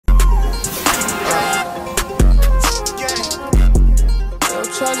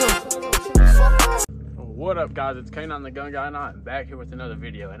What up, guys? It's K9 the Gun Guy, and I'm back here with another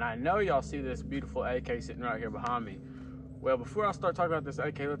video. And I know y'all see this beautiful AK sitting right here behind me. Well, before I start talking about this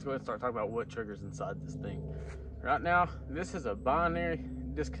AK, let's go ahead and start talking about what triggers inside this thing. Right now, this is a binary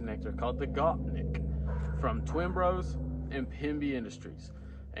disconnector called the Gopnik from Twin Bros and Pimby Industries.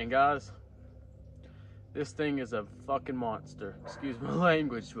 And guys, this thing is a fucking monster. Excuse my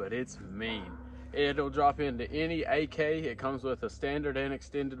language, but it's mean. It'll drop into any AK. It comes with a standard and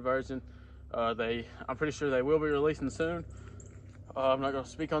extended version. I'm pretty sure they will be releasing soon. I'm not going to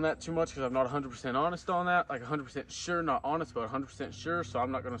speak on that too much because I'm not 100% honest on that. Like 100% sure, not honest, but 100% sure. So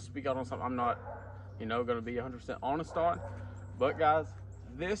I'm not going to speak out on something I'm not, going to be 100% honest on. But guys,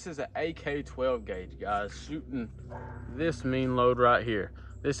 this is an AK12 gauge, guys, shooting this mean load right here.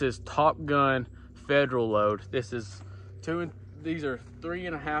 This is Top Gun federal load. This is these are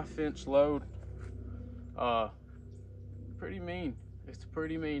 3.5 inch load. Pretty mean. It's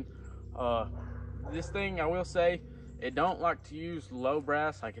pretty mean. This thing, I will say, it don't like to use low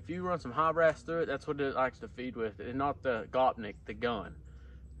brass. Like if you run some high brass through it, that's what it likes to feed with, and not the Gopnik, the gun,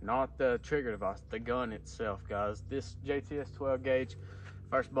 not the trigger device, the gun itself, guys. This JTS 12 gauge,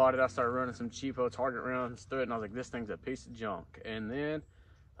 first bought it, I started running some cheapo target rounds through it, and I was like, this thing's a piece of junk. And then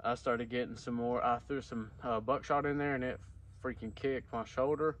I started getting some more. I threw some buckshot in there, and it freaking kicked my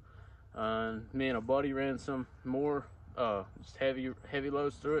shoulder. Me and a buddy ran some more just heavy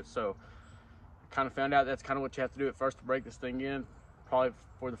loads through it, so kind of found out that's kind of what you have to do at first to break this thing in, probably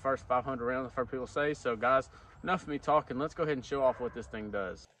for the first 500 rounds, I've heard people say. So guys, enough of me talking, let's go ahead and show off what this thing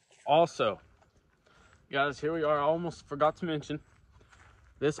does. Also, guys, here we are. I almost forgot to mention,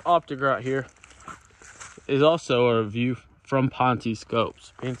 this optic right here is also a review from Ponte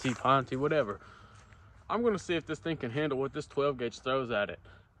Scopes, Ponte, whatever. I'm going to see if this thing can handle what this 12 gauge throws at it.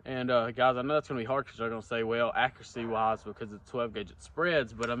 And guys, I know that's going to be hard because you're going to say, well, accuracy wise, because it's 12 gauge, it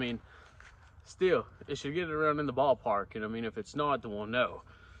spreads, but I mean, still, it should get it around in the ballpark. And I mean, if it's not, then we'll know.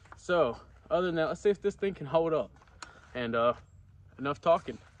 So other than that, let's see if this thing can hold up. And enough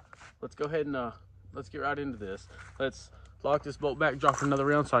talking, let's go ahead and let's get right into this. Let's lock this bolt back, drop another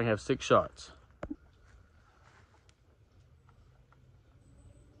round so I can have 6 shots.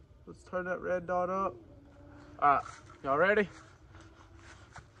 Let's turn that red dot up. All right, y'all ready?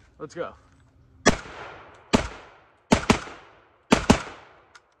 Let's go.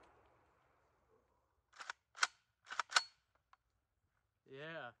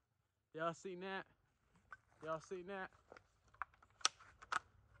 Yeah, y'all seen that? Y'all seen that?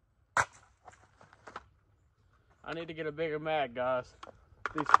 I need to get a bigger mag, guys.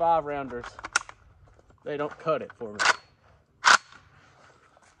 These 5-rounders, they don't cut it for me.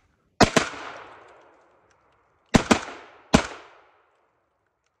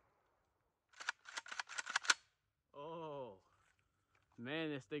 Oh,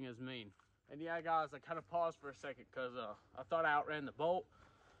 man, this thing is mean. And yeah, guys, I kind of paused for a second because I thought I outran the bolt.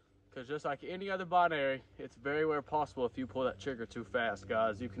 Because just like any other binary, it's very well possible if you pull that trigger too fast,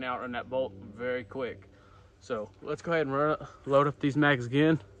 guys, you can outrun that bolt very quick. So let's go ahead and load up these mags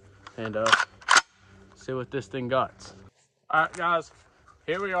again and see what this thing got. All right, guys,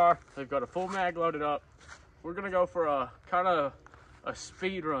 here we are. We've got a full mag loaded up. We're gonna go for a kind of a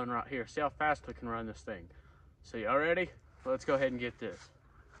speed run right here. See how fast we can run this thing. So y'all ready? Let's go ahead and get this.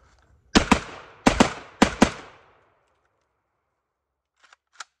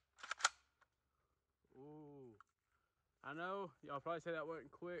 I know y'all probably say that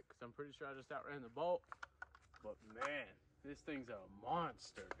wasn't quick because I'm pretty sure I just outran the bolt, but man, this thing's a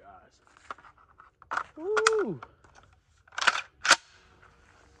monster, guys. Woo!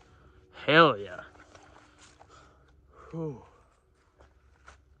 Hell yeah. Whew.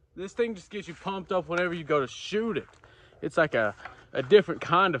 This thing just gets you pumped up whenever you go to shoot it. It's like a different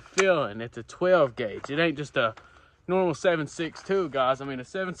kind of feeling. It's a 12 gauge. It ain't just a normal 7.62, guys. I mean, a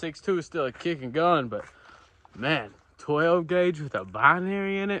 7.62 is still a kicking gun, but man, 12 gauge with a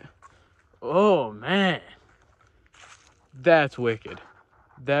binary in it, oh man, that's wicked.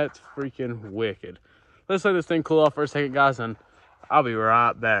 That's freaking wicked. Let's let this thing cool off for a second, guys, and I'll be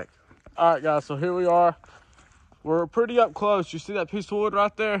right back. All right, guys, so here we are. We're pretty up close. You see that piece of wood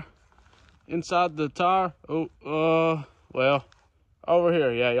right there inside the tire? Oh, well, over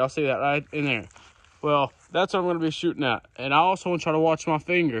here. Yeah, y'all see that right in there. Well, that's what I'm going to be shooting at. And I also want y'all to watch my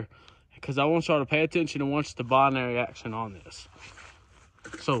finger, because I want y'all to pay attention and watch the binary action on this.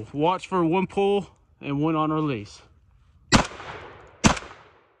 So watch for one pull and one on release.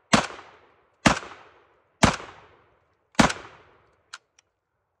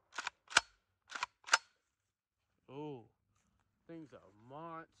 Oh, thing's a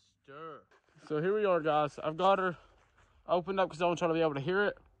monster. So here we are, guys. I've got her opened up because I want y'all to be able to hear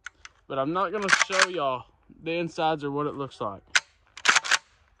it, but I'm not going to show y'all the insides are what it looks like.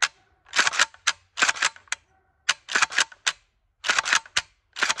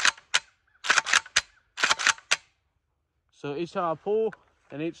 So each time I pull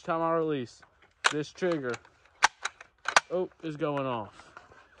and each time I release, this trigger, is going off.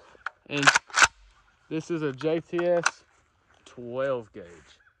 And this is a JTS 12 gauge.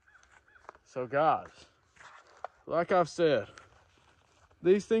 So guys, like I've said,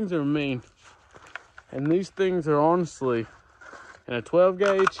 these things are mean. And these things are honestly, in a 12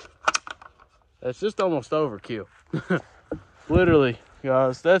 gauge, that's just almost overkill. Literally,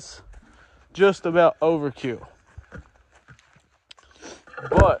 guys, that's just about overkill.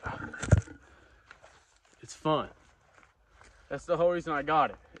 But it's fun. That's the whole reason I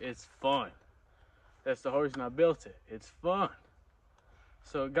got it. It's fun. That's the whole reason I built it. It's fun.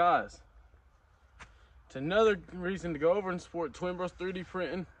 So guys, it's another reason to go over and support Twin Bros 3D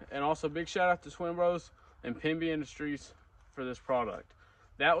printing, and also big shout out to Twin Bros and Pimby Industries for this product.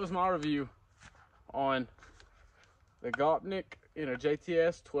 That was my review on the Gopnik in a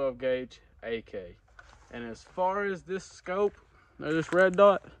JTS 12 gauge AK. And as far as this scope, or this red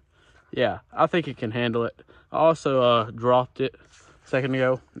dot, yeah, I think it can handle it. I also dropped it a second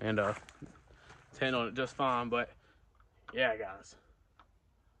ago and it's handling it just fine. But yeah, guys,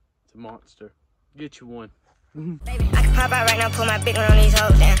 it's a monster. Get you one. Baby, I can pop out right now, pull my big one on these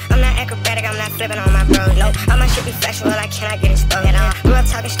hoes down. I'm not acrobatic, I'm not flipping on my bros. No, all my shit be factual, I cannot get exposed. Grew up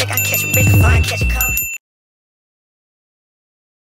talking stick, I catch a bitch before I catch a cold.